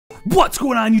What's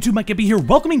going on, YouTube? Mikeyfb here,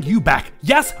 welcoming you back,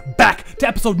 yes, back to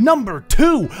episode number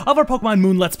 2 of our Pokemon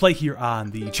Moon Let's Play here on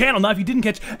the channel. Now, if you didn't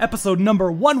catch episode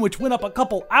number 1, which went up a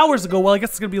couple hours ago, well, I guess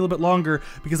it's gonna be a little bit longer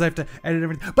because I have to edit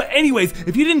everything. But anyways,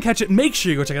 if you didn't catch it, make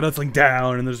sure you go check it out. It's linked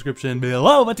down in the description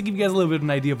below. But to give you guys a little bit of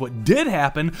an idea of what did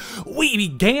happen, we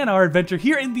began our adventure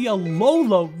here in the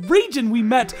Alola region. We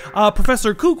met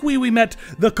Professor Kukui, we met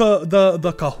the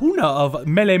Kahuna of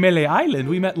Mele Island,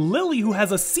 we met Lily, who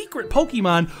has a secret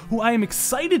Pokemon who I am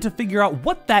excited to figure out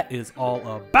what that is all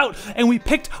about. And we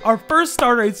picked our first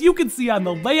starter, as you can see on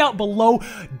the layout below,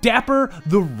 Dapper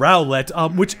the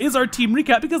Rowlet, which is our team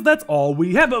recap because that's all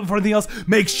we have. But before anything else,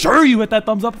 make sure you hit that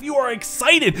thumbs up if you are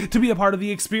excited to be a part of the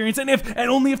experience, and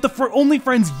only if the only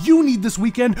friends you need this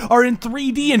weekend are in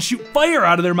 3D and shoot fire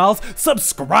out of their mouths,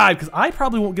 subscribe, because I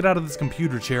probably won't get out of this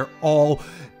computer chair all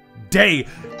day.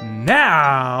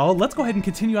 Now, let's go ahead and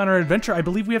continue on our adventure. I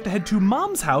believe we have to head to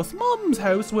Mom's house,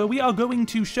 where we are going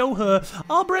to show her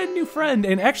our brand new friend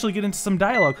and actually get into some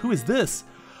dialogue. Who is this?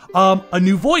 A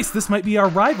new voice. This might be our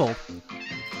rival.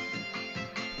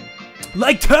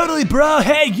 Like, totally, bro.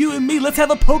 Hey, you and me, let's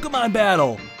have a Pokemon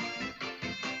battle.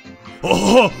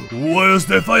 Oh, where's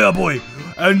the fire boy?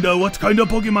 And what kind of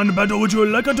Pokemon battle would you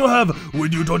like to have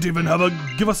when you don't even have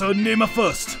give us a name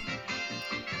first?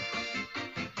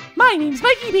 My name's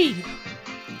Mikeyfb.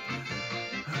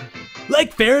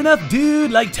 Like, fair enough,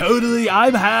 dude. Like, totally.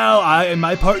 I'm Hal. And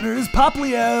my partner is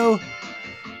Poplio.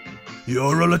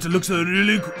 Your Rowlet looks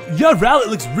really cool. Your Rowlet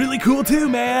looks really cool too,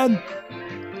 man.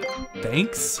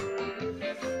 Thanks.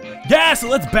 Yeah, so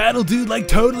let's battle, dude. Like,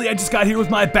 totally. I just got here with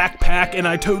my backpack and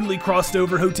I totally crossed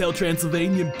over Hotel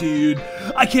Transylvania, dude.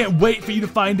 I can't wait for you to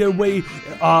find your way to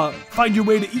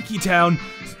Iki Town.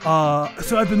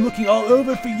 So I've been looking all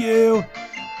over for you.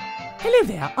 Hello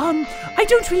there. I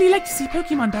don't really like to see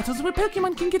Pokemon battles where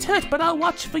Pokemon can get hurt, but I'll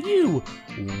watch for you.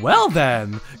 Well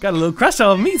then, got a little crush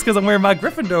on me because I'm wearing my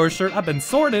Gryffindor shirt. I've been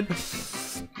sorted.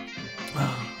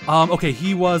 Okay,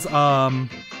 he was, how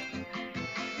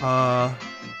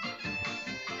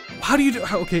do you do,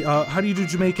 okay, how do you do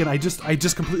Jamaican? I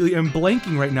just completely am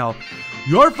blanking right now.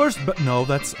 Your first, but no,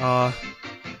 that's,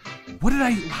 what did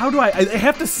I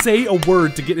have to say a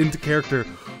word to get into character.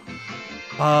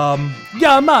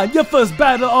 Yeah man, your first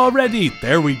battle already.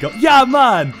 There we go. Yeah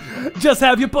man, just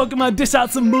have your Pokemon dish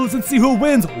out some moves and see who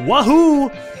wins.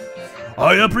 Wahoo!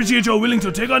 I appreciate your willing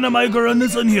to take on my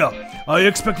grandson here. I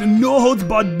expect a no holds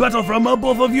barred battle from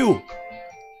both of you.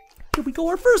 Here we go,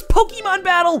 our first Pokemon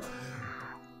battle.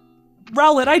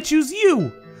 Rowlet, I choose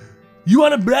you. You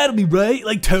wanna battle me, right?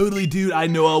 Like, totally, dude. I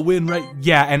know I'll win, right?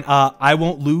 Yeah, and I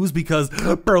won't lose because,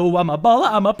 bro, I'm a baller,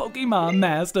 I'm a Pokemon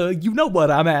master. You know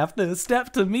what I'm after.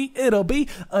 Step to me, it'll be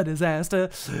a disaster.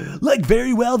 Like,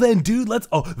 very well then, dude. Let's.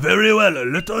 Oh, very well.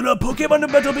 Let the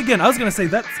Pokemon battle begin. I was gonna say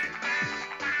that's.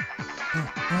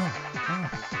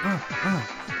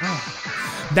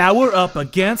 Now we're up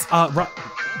against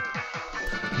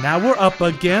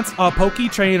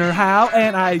Poke Trainer Hal,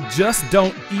 and I just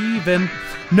don't even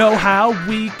know how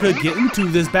we could get into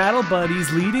this battle, but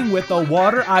he's leading with the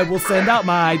water. I will send out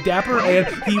my Dapper and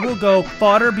he will go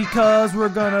fodder because we're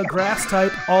gonna grass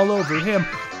type all over him.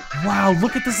 Wow,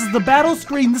 look at this is the battle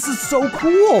screen. This is so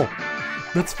cool.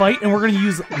 Let's fight, and we're gonna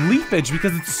use Leafage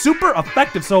because it's super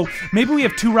effective. So maybe we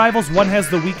have two rivals. One has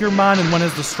the weaker Mon and one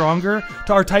has the stronger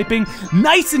to our typing.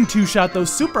 Nice and two-shot though,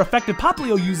 super effective.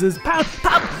 Poplio uses Pound,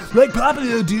 like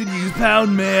Poplio, dude, use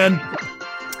Pound, man.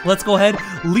 Let's go ahead,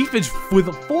 Leafage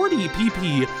with 40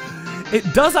 PP. It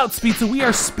does outspeed, so we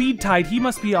are speed tied. He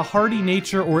must be a hardy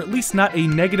nature, or at least not a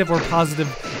negative or positive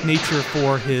nature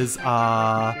for his,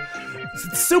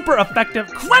 super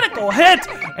effective critical hit!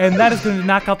 And that is going to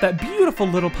knock out that beautiful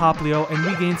little Poplio, and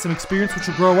we gain some experience, which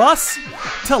will grow us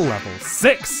to level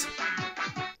 6.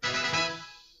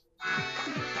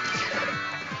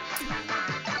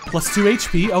 Plus 2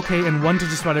 HP, okay, and 1 to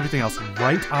just about everything else.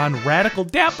 Right on, Radical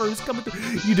Dapper's coming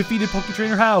through. You defeated Poke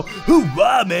Trainer Hal.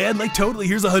 Hoorah, man, like totally,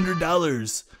 here's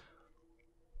 $100.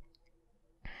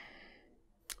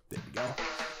 There we go.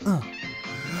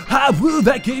 Ah, woo,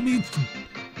 that gave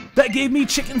me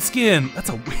chicken skin. That's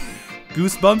a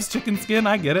Goosebumps chicken skin,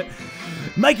 I get it.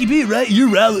 Mikeyfb, right? Your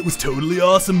Rowlet was totally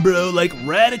awesome, bro, like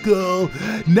radical.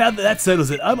 Now that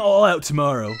settles it, I'm all out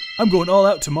tomorrow. I'm going all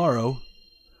out tomorrow.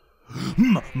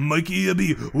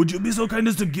 Mikeyfb, would you be so kind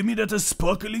as to give me that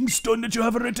sparkling stone that you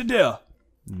have right there?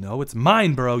 No, it's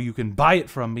mine, bro. You can buy it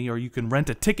from me, or you can rent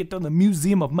a ticket to the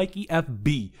Museum of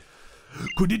Mikeyfb.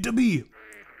 Could it be?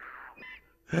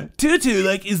 Tutu,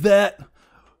 like, is that?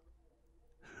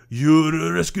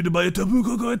 You're rescued by a Tapu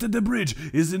Koko at the bridge.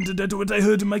 Isn't that what I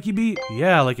heard, Mikeyfb?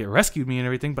 Yeah, like it rescued me and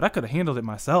everything, but I could have handled it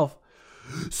myself.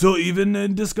 So it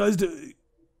even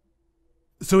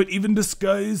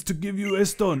disguised to give you a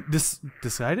stone.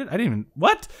 Decided? I didn't even...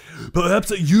 What?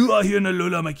 Perhaps you are here in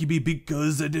Alola, Mikeyfb,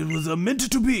 because it was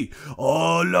meant to be.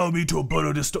 Allow me to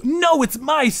borrow the stone. No, it's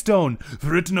my stone.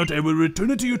 Fret not, I will return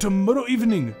it to you tomorrow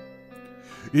evening.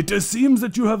 It seems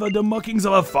that you have the markings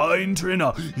of a fine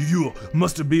trainer. You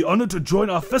must be honored to join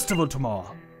our festival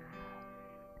tomorrow.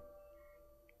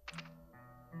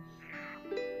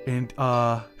 And,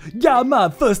 yeah,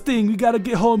 man, first thing, we gotta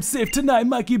get home safe tonight,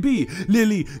 Mikeyfb.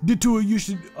 Lily, the two of you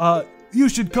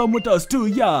should come with us too,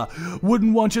 yeah.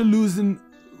 Wouldn't want to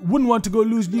go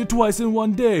losing you twice in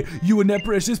one day, you and that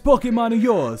precious Pokemon of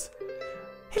yours.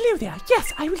 Hello there.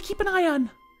 Yes, I will keep an eye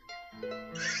on.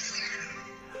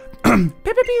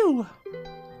 Pew-pew-pew.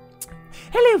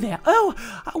 Hello there. Oh,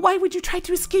 why would you try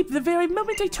to escape the very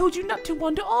moment I told you not to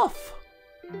wander off?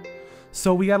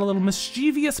 So we got a little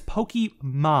mischievous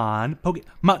Pokemon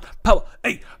Power.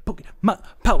 Hey, Pokemon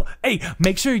Power. Hey,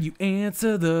 make sure you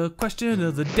answer the question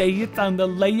of the day. It's on the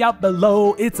layout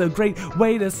below. It's a great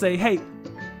way to say hey.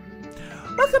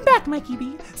 Welcome back,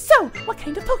 Mikeyfb. So, what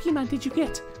kind of Pokemon did you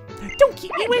get? Don't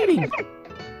keep me waiting.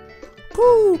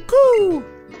 Coo, coo.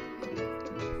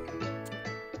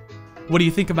 What do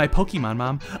you think of my Pokemon,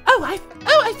 Mom? Oh, I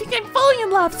think I'm falling in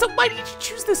love. So why did you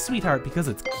choose this, Sweetheart, because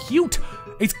it's cute.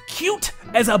 It's cute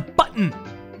as a button.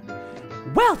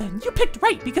 Well then, you picked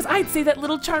right, because I'd say that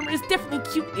little Charmer is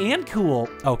definitely cute and cool.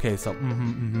 Okay, so,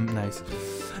 nice.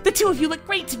 The two of you look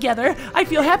great together. I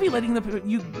feel happy letting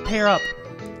you pair up.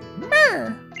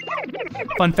 Mer.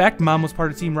 Fun fact, Mom was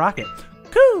part of Team Rocket.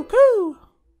 Coo, coo.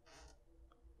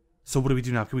 So what do we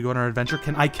do now? Can we go on our adventure?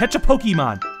 Can I catch a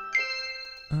Pokemon?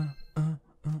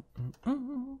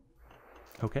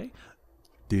 Okay.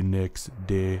 The next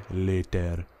day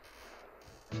later.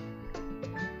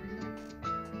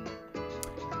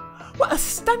 What a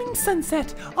stunning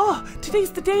sunset! Oh,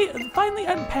 today's the day finally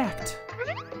unpacked.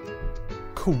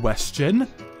 Question?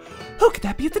 Who could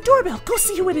that be at the doorbell? Go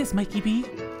see who it is, Mikeyfb.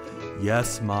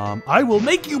 Yes, Mom. I will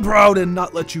make you proud and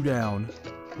not let you down.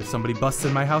 If somebody busts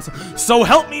in my house, so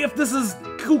help me if this is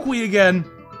Kukui again.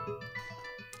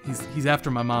 He's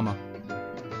after my mama.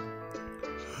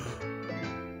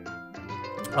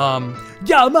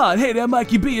 Yeah, man, hey there,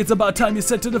 Mikeyfb, it's about time you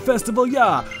set to the festival,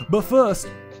 yeah. But first,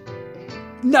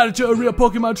 now that you're a real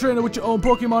Pokemon trainer with your own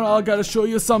Pokemon, I gotta show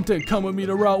you something. Come with me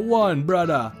to Route 1,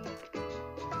 brother.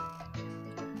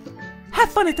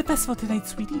 Have fun at the festival tonight,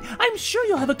 sweetie. I'm sure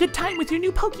you'll have a good time with your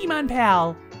new Pokemon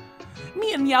pal.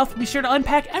 Me and Meowth will be sure to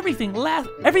unpack everything,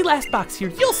 every last box here.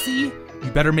 You'll see.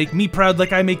 You better make me proud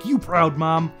like I make you proud,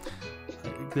 Mom.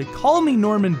 They call me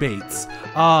Norman Bates.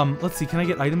 Let's see, can I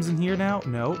get items in here now?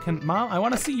 No. Mom, I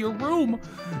want to see your room.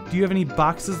 Do you have any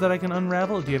boxes that I can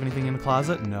unravel? Do you have anything in the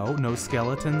closet? No. No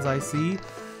skeletons, I see.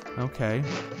 Okay.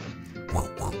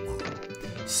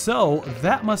 So,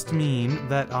 that must mean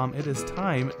that it is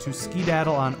time to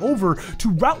skedaddle on over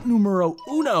to route numero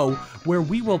uno, where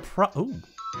we will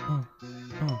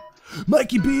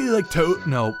Mikeyfb, like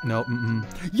No.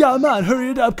 Yeah, man, hurry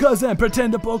it up, cousin.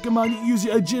 Pretend a Pokemon, use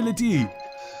your agility.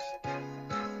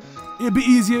 It'd be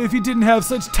easier if you didn't have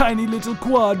such tiny little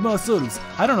quad muscles.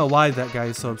 I don't know why that guy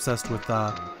is so obsessed with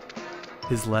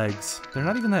his legs. They're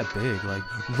not even that big. Like,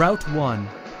 Route 1.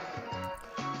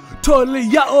 Totally,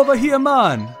 yeah, over here,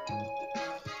 man.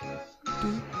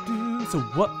 So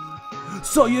what?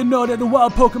 So you know that the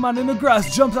wild Pokemon in the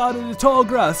grass jumps out of the tall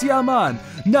grass, yeah, man.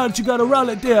 Now that you got a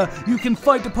rowlet there, you can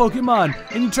fight the Pokemon,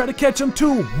 and you try to catch them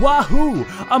too. Wahoo!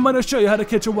 I'm gonna show you how to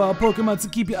catch a wild Pokemon, so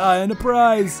keep your eye on the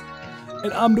prize.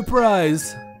 And I'm the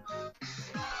prize.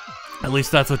 At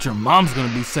least that's what your mom's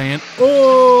gonna be saying.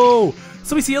 Oh!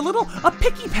 So we see a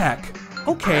picky peck.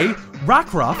 Okay,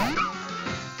 Rockruff.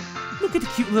 Look at the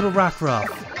cute little Rockruff.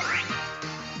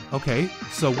 Okay,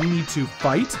 so we need to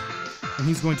fight, and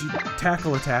he's going to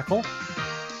tackle a tackle.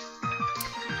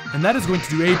 And that is going to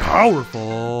do a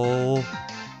powerful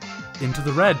into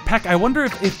the red. Peck, I wonder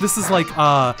if this is like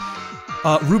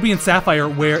Ruby and Sapphire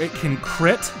where it can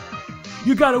crit.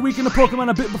 You gotta weaken the Pokemon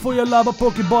a bit before you lob a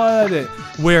Pokeball at it.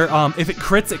 Where if it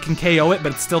crits, it can KO it,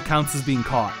 but it still counts as being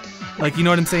caught. Like, you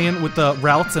know what I'm saying? With the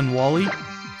routes and Wally.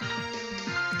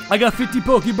 I got 50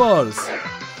 Pokeballs.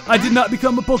 I did not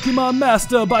become a Pokemon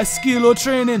master by skill or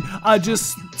training. I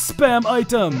just spam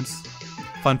items.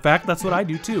 Fun fact, that's what I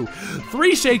do too.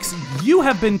 3 shakes, you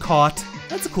have been caught.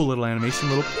 That's a cool little animation,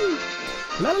 little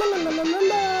la la la la la la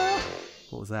la.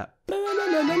 What was that? La la la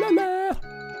la la la.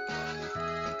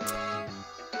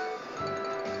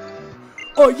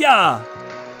 Oh yeah!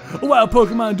 Wild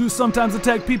Pokemon do sometimes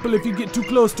attack people if you get too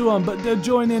close to them, but they'll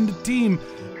join in the team.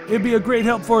 It'd be a great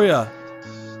help for you.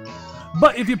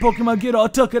 But if your Pokemon get all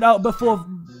tuck it out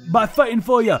by fighting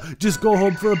for you, just go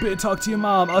home for a bit and talk to your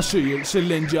mom. I'll show you, she'll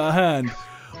lend you a hand.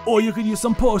 Or you can use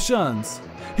some potions.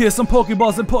 Here's some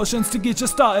Pokeballs and potions to get you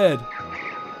started.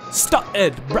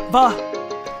 Started, brava.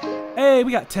 Hey,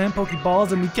 we got 10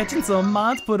 Pokeballs and we catching some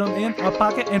mons, put them in our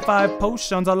pocket, and 5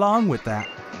 potions along with that.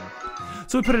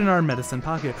 So we put it in our medicine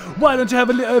pocket. Why don't you have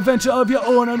a little adventure of your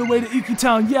own on the way to Iki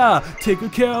Town? Yeah, take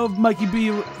care of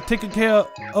Mikeyfb, take care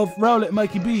of Rowlet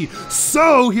Mikeyfb.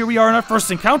 So here we are in our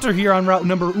first encounter here on route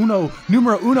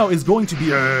numero uno is going to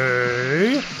be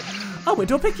a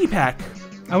window picky pack.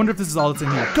 I wonder if this is all that's in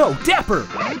here. Go, Dapper!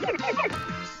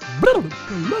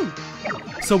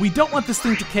 So we don't want this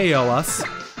thing to KO us,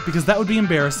 because that would be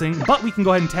embarrassing, but we can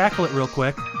go ahead and tackle it real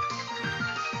quick.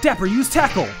 Dapper, use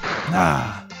tackle!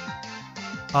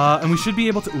 And we should be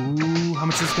able to, ooh, how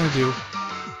much is this gonna do?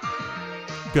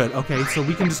 Good, okay, so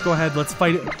we can just go ahead, let's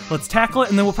fight it, let's tackle it,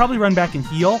 and then we'll probably run back and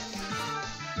heal.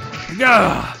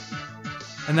 Yeah!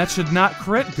 And that should not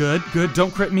crit, good,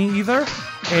 don't crit me either.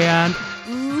 And,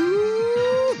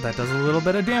 ooh, that does a little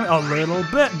bit of damage, a little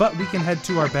bit, but we can head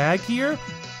to our bag here.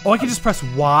 Oh, I can just press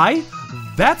Y?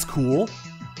 That's cool.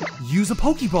 Use a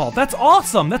Pokeball, that's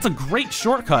awesome, that's a great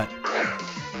shortcut.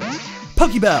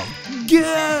 Pokeball,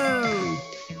 go!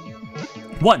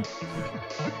 1,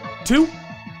 2,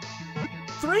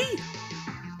 3.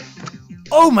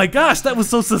 Oh my gosh, that was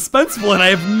so suspenseful and I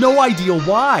have no idea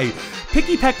why.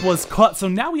 Picky Peck was caught, so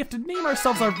now we have to name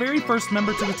ourselves our very first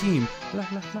member to the team.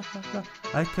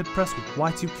 I could press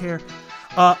Y to care.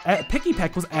 Picky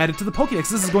Peck was added to the Pokédex.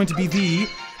 This is going to be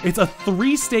it's a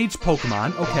 3-stage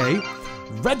Pokemon, okay.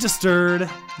 Registered,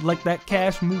 like that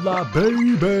cash moolah,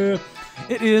 baby.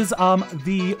 It is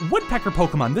the Woodpecker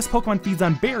Pokemon. This Pokemon feeds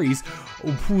on berries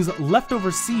whose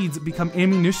leftover seeds become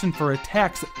ammunition for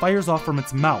attacks it fires off from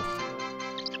its mouth.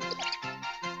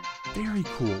 Very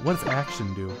cool. What does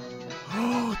action do?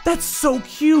 Oh, that's so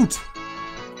cute!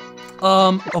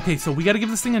 Okay, so we gotta give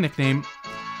this thing a nickname.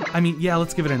 I mean, yeah,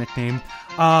 let's give it a nickname.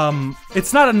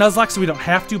 It's not a Nuzlocke, so we don't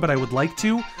have to, but I would like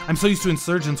to. I'm so used to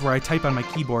Insurgents where I type on my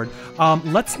keyboard.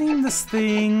 Let's name this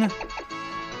thing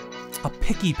a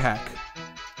Picky Peck.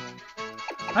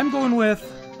 I'm going with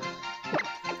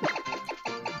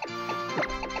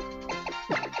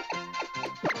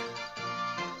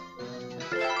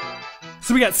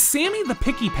so we got Sammy the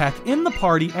Picky Peck in the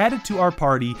party, added to our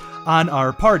party on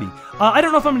our party. I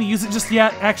don't know if I'm going to use it just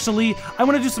yet, actually. I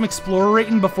want to do some explorer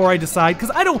rating before I decide,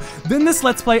 because then this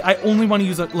Let's Play, I only want to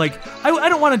use it, like, I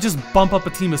don't want to just bump up a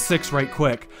team of 6 right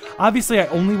quick. Obviously, I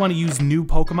only want to use new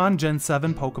Pokemon, Gen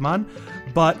 7 Pokemon,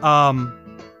 but,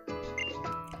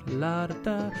 la da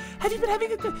da. Have you been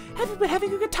having a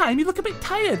good time? You look a bit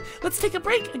tired. Let's take a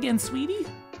break again, sweetie.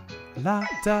 La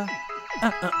da.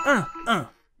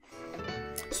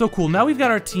 So cool. Now we've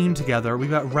got our team together. We've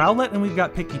got Rowlet and we've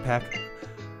got Picky Peck.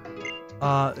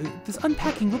 This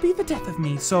unpacking will be the death of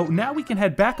me. So now we can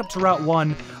head back up to Route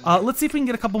 1. Let's see if we can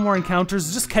get a couple more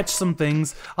encounters, just catch some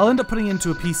things. I'll end up putting it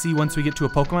into a PC once we get to a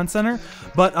Pokemon Center.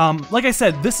 But like I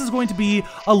said, this is going to be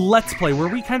a Let's Play where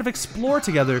we kind of explore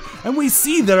together. And we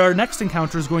see that our next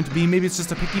encounter is going to be, maybe it's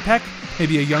just a Picky Peck,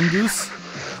 maybe a young goose.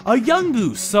 A young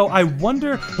goose. So I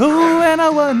wonder, oh, and I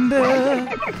wonder,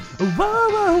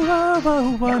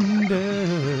 whoa,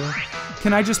 wonder.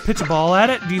 Can I just pitch a ball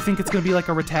at it? Do you think it's gonna be like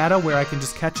a Rattata where I can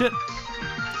just catch it?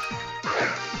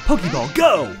 Pokeball,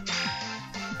 go!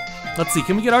 Let's see,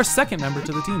 can we get our second member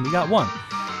to the team? We got 1,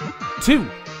 2,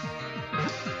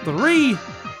 3.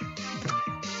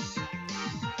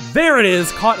 There it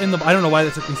is, caught in the, I don't know why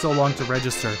that took me so long to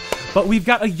register. But we've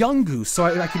got a young goose, so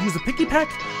I could use a Picky Peck,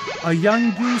 a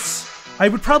young goose. I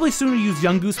would probably sooner use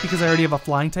young goose because I already have a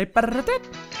flying type. That is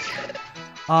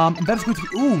going to be,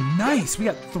 ooh, nice. We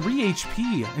got 3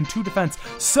 HP and 2 defense.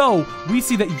 So we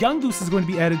see that young goose is going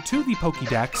to be added to the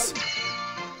Pokédex.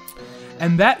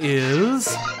 And that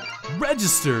is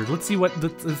registered. Let's see what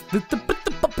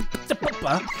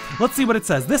let's see what it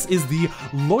says. This is the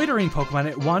loitering Pokemon.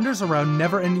 It wanders around,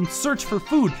 never-ending search for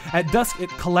food. At dusk, it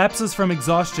collapses from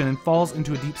exhaustion and falls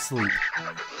into a deep sleep.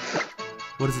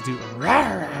 What does it do?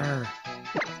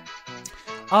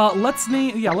 Let's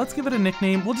give it a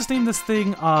nickname. We'll just name this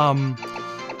thing,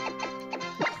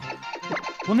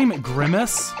 we'll name it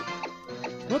Grimace.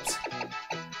 Whoops.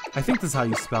 I think this is how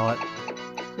you spell it.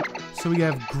 So we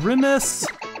have Grimace.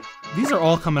 These are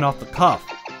all coming off the cuff.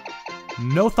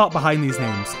 No thought behind these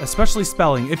names, especially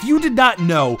spelling. If you did not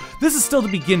know, this is still the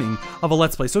beginning of a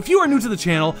Let's Play. So if you are new to the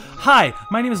channel, hi,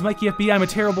 my name is Mikeyfb. I'm a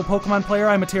terrible Pokemon player,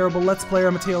 I'm a terrible Let's Player,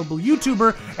 I'm a terrible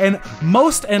YouTuber, and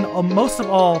most of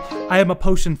all, I am a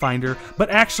potion finder,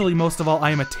 but actually most of all, I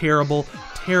am a terrible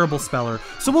terrible speller.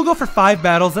 So we'll go for 5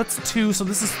 battles. That's 2, so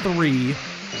this is 3.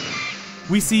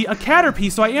 We see a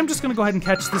Caterpie, so I am just gonna go ahead and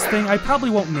catch this thing. I probably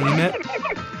won't name it,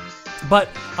 but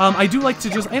I do like to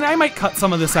just, and I might cut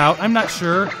some of this out. I'm not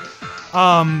sure,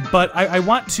 but I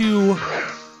want to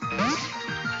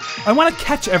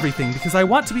catch everything because I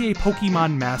want to be a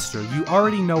Pokemon master. You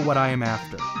already know what I am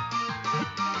after.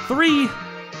 3.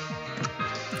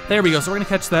 There we go, so we're gonna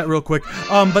catch that real quick.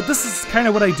 But this is kind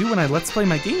of what I do when I Let's Play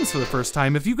my games for the first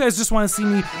time. If you guys just want to see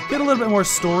me get a little bit more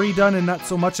story done and not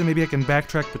so much, and maybe I can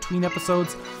backtrack between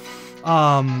episodes,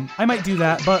 I might do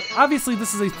that. But obviously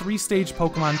this is a 3-stage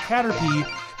Pokemon Caterpie.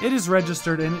 It is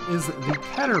registered and it is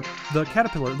the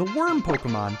caterpillar, the worm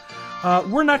Pokemon.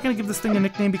 We're not gonna give this thing a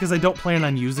nickname because I don't plan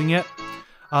on using it.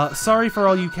 Sorry for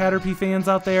all you Caterpie fans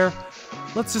out there.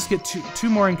 Let's just get two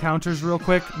more encounters real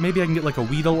quick. Maybe I can get like a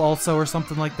Weedle also or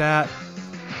something like that.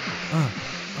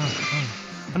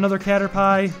 Another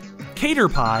Caterpie.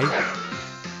 Caterpie.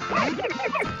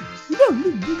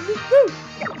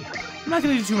 I'm not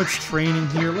gonna do too much training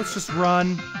here. Let's just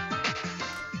run.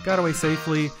 Got away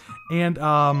safely. And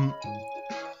yeah,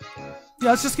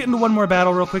 let's just get into one more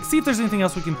battle real quick. See if there's anything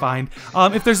else we can find.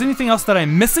 If there's anything else that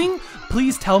I'm missing,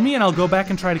 please tell me and I'll go back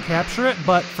and try to capture it.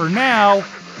 But for now,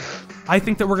 I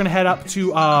think that we're gonna head up to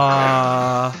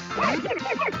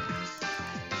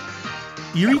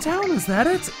Erie Town. Is that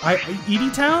it? Edie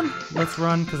Town? Let's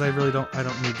run because I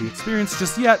don't need the experience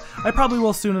just yet. I probably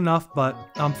will soon enough, but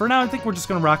for now I think we're just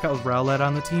gonna rock out with Rowlet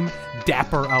on the team.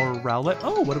 Dapper our Rowlet.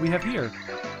 Oh, what do we have here?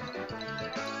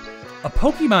 A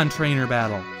Pokemon trainer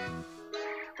battle.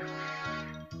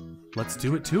 Let's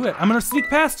do it to it. I'm gonna sneak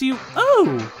past you.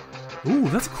 Oh! Ooh,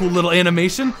 that's a cool little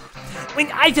animation. When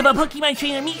eyes of a Pokemon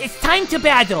trainer meet, it's time to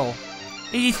battle.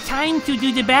 It is time to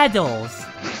do the battles.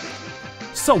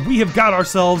 So we have got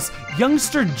ourselves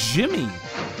Youngster Jimmy.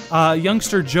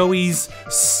 Youngster Joey's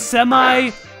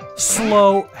semi-slow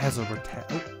has a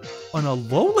Rattata. An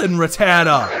Alolan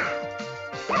Rattata.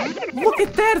 Look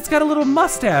at that, it's got a little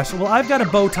mustache. Well, I've got a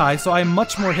bow tie, so I'm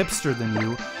much more hipster than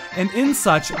you. And in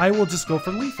such, I will just go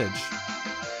for Leafage.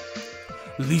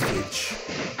 Leafage.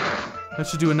 That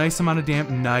should do a nice amount of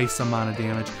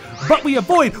damage. But we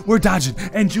avoid, we're dodging,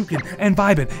 and juking, and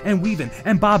vibing, and weaving,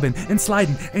 and bobbing, and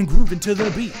sliding, and grooving to the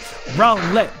beat.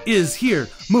 Rowlet is here,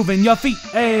 moving your feet.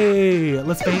 Hey,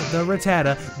 let's paint the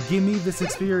Rattata. Give me this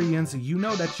experience, you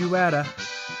know that you oughta.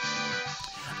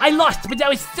 I lost, but that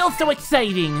was still so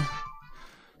exciting.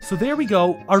 So there we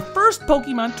go, our first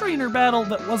Pokemon trainer battle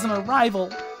that wasn't a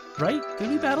rival. Right? Did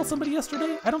we battle somebody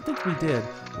yesterday? I don't think we did.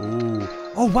 Ooh.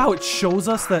 Oh wow, it shows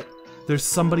us that there's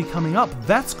somebody coming up.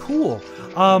 That's cool.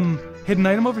 Hidden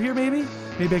item over here, maybe?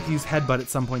 Maybe I can use Headbutt at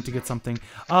some point to get something.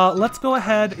 Let's go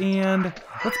ahead and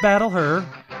let's battle her.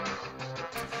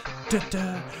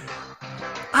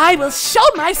 I will show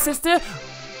my sister.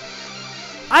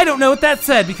 I don't know what that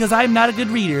said because I'm not a good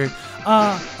reader.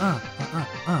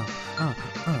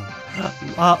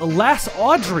 Lass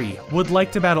Audrey would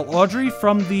like to battle Audrey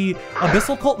from the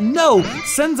Abyssal Cult. No,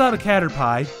 sends out a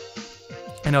Caterpie.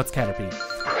 I know it's Caterpie.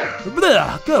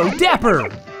 Blah, go Dapper.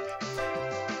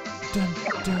 Dun,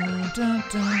 dun, dun,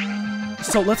 dun.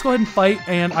 So let's go ahead and fight,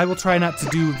 and I will try not to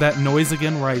do that noise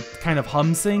again where I kind of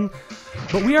hum sing.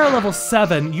 But we are level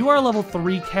 7. You are level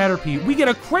 3 Caterpie. We get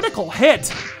a critical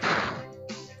hit.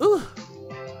 Ooh.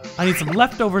 I need some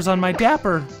leftovers on my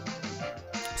Dapper.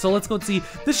 So let's go see.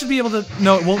 This should be able to,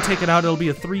 no, it won't take it out. It'll be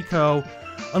a 3-co.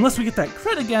 Unless we get that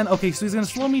crit again. Okay, so he's gonna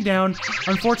slow me down.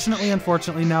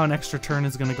 Unfortunately, now an extra turn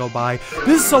is gonna go by.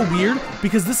 This is so weird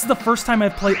because this is the first time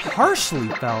I've played Harshly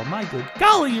Fell. My good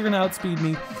golly, you're gonna outspeed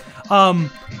me. Oh,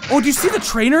 do you see the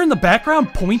trainer in the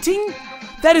background pointing?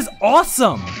 That is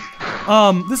awesome.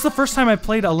 This is the first time I've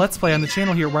played a Let's Play on the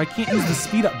channel here where I can't use the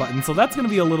speed up button, so that's gonna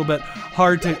be a little bit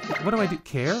hard to, what do I do?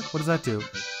 Care? What does that do?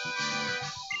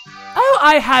 Oh,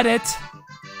 I had it.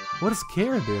 What does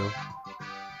Care do?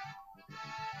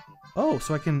 Oh,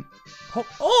 so I can,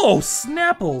 oh,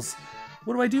 Snapples.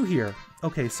 What do I do here?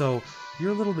 Okay, so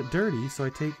you're a little bit dirty, so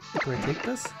do I take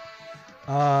this?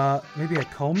 Maybe I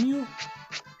comb you?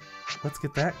 Let's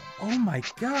get that. Oh my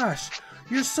gosh,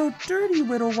 you're so dirty,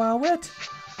 Widow Wowette.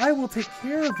 I will take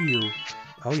care of you.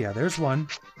 Oh yeah, there's one.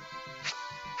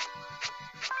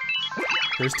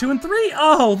 There's 2 and 3.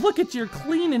 Oh, look at your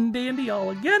clean and dandy all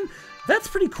again. That's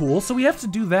pretty cool. So we have to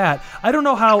do that. I don't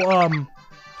know how,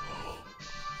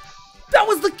 that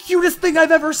was the cutest thing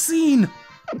I've ever seen.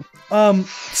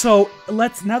 So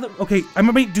let's, now that, okay, I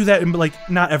might do that in like,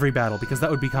 not every battle because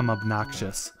that would become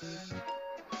obnoxious.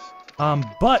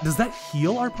 But does that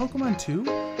heal our Pokemon too?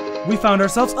 We found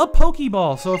ourselves a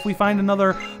Pokeball. So if we find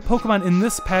another Pokemon in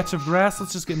this patch of grass,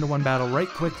 let's just get into one battle right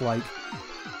quick like.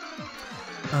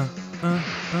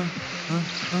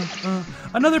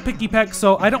 Another picky peck,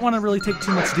 so I don't want to really take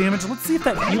too much damage. Let's see if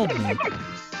that healed me.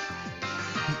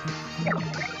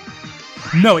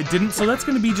 No, it didn't, so that's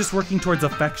going to be just working towards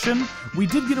affection. We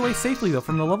did get away safely, though,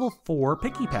 from the level 4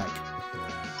 picky peck.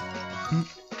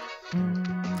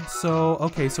 So,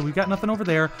 okay, so we've got nothing over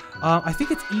there. I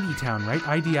think it's Edie Town, right?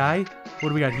 IDI? What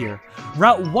do we got here?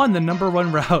 Route 1, the number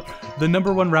one route. The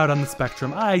number one route on the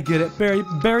spectrum. I get it. Very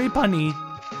punny.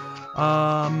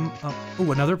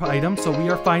 Oh, another item. So we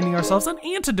are finding ourselves an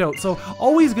antidote. So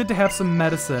always good to have some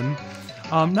medicine.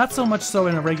 Not so much so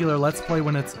in a regular Let's Play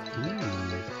when it's... Ooh.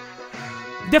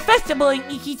 The festival in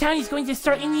Iki Town is going to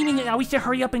start any minute now. We should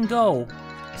hurry up and go.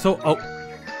 So,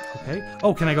 okay.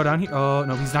 Oh, can I go down here? Oh,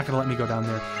 no, he's not going to let me go down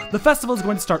there. The festival is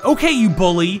going to start. Okay, you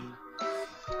bully.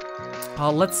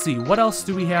 Let's see. What else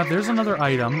do we have? There's another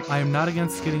item. I am not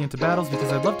against getting into battles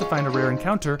because I'd love to find a rare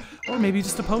encounter or maybe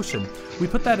just a potion. We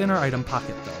put that in our item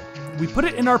pocket, though. We put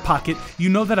it in our pocket. You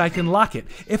know that I can lock it.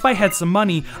 If I had some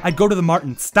money, I'd go to the mart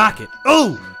and stock it.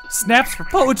 Oh, snaps for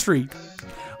poetry.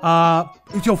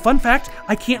 Yo, fun fact,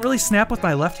 I can't really snap with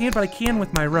my left hand, but I can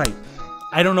with my right.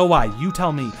 I don't know why. You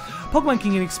tell me. Pokemon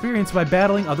can gain experience by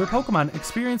battling other Pokemon.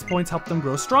 Experience points help them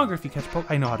grow stronger if you catch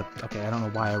I know how to... Okay, I don't know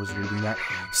why I was reading that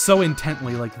so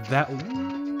intently like that.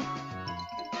 Ooh,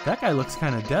 that guy looks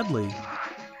kind of deadly.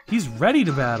 He's ready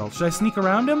to battle. Should I sneak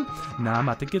around him? Nah, I'm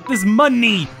about to get this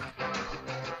money.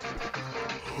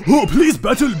 Oh, please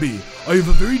battle me. I have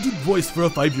a very deep voice for a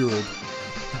 5-year-old.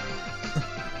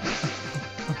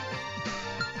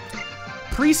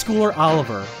 Preschooler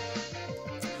Oliver.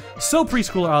 So,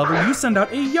 Preschooler Oliver, you send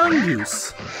out a young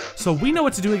goose. So we know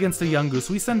what to do against a young goose.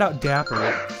 We send out Dapper.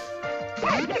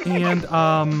 And,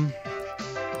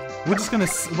 we're just gonna...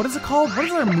 What is it called? What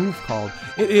is our move called?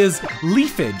 It is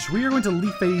Leafage. We are going to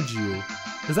Leafage you.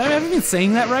 Is that... Have I been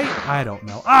saying that right? I don't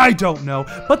know. I don't know.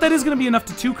 But that is gonna be enough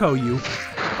to 2-ko you.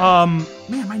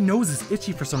 Man, my nose is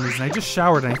itchy for some reason. I just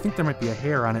showered and I think there might be a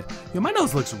hair on it. Yo, my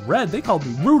nose looks red. They called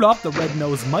me Rudolph the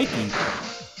Red-Nosed Mikey.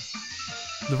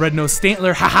 The Red-Nosed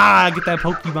Stantler, haha, get that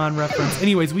Pokemon reference.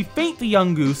 Anyways, we faint the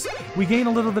young goose. We gain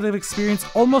a little bit of experience,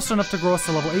 almost enough to grow us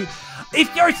to level 8.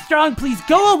 If you're strong, please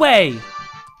go away.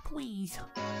 Please.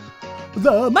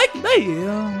 The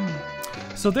Mikeyfb.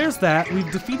 So there's that.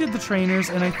 We've defeated the trainers,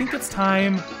 and I think it's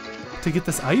time to get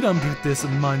this item, get this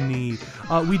money.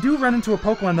 We do run into a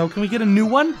Pokemon, though. Can we get a new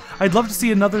one? I'd love to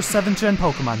see another 7th-gen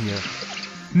Pokemon here.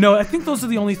 No, I think those are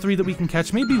the only 3 that we can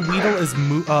catch. Maybe Weedle is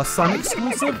Sun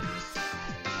exclusive.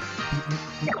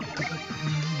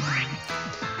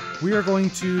 We are going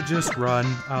to just run.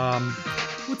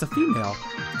 What's a female?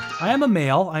 I am a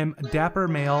male. I am a dapper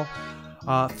male.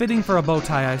 Fitting for a bow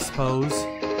tie, I suppose.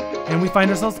 And we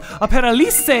find ourselves a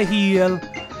Peralise heel.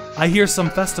 I hear some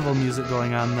festival music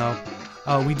going on, though.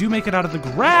 We do make it out of the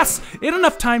grass in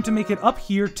enough time to make it up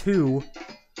here, too.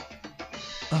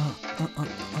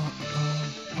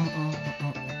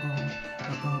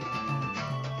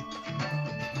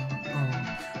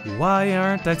 Why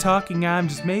aren't I talking? I'm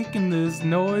just making this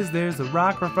noise. There's a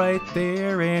Rockruff right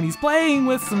there, and he's playing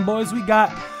with some boys. We got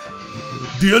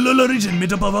the Alola region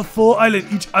made up of 4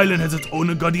 islands. Each island has its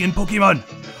own guardian Pokemon.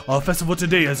 Our festival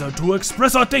today is to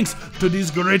express our thanks to these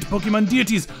great Pokemon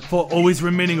deities for always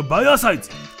remaining by our sides.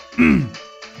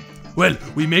 Well,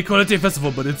 we may call it a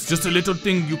festival, but it's just a little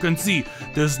thing you can see.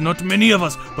 There's not many of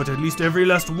us, but at least every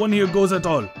last one here goes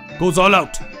all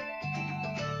out.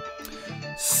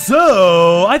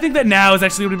 So, I think that now is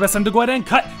actually going to be the best time to go ahead and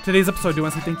cut today's episode. I do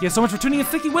want to say thank you so much for tuning in and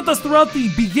sticking with us throughout the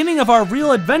beginning of our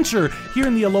real adventure here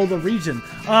in the Alola region.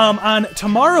 On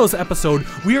tomorrow's episode,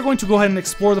 we are going to go ahead and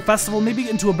explore the festival, maybe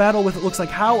get into a battle with it looks like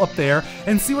How up there,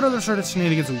 and see what other sort of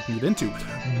shenanigans we can get into.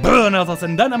 But now that's all said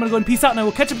and done, I'm going to go and peace out, and I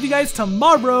will catch up with you guys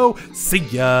tomorrow. See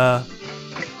ya!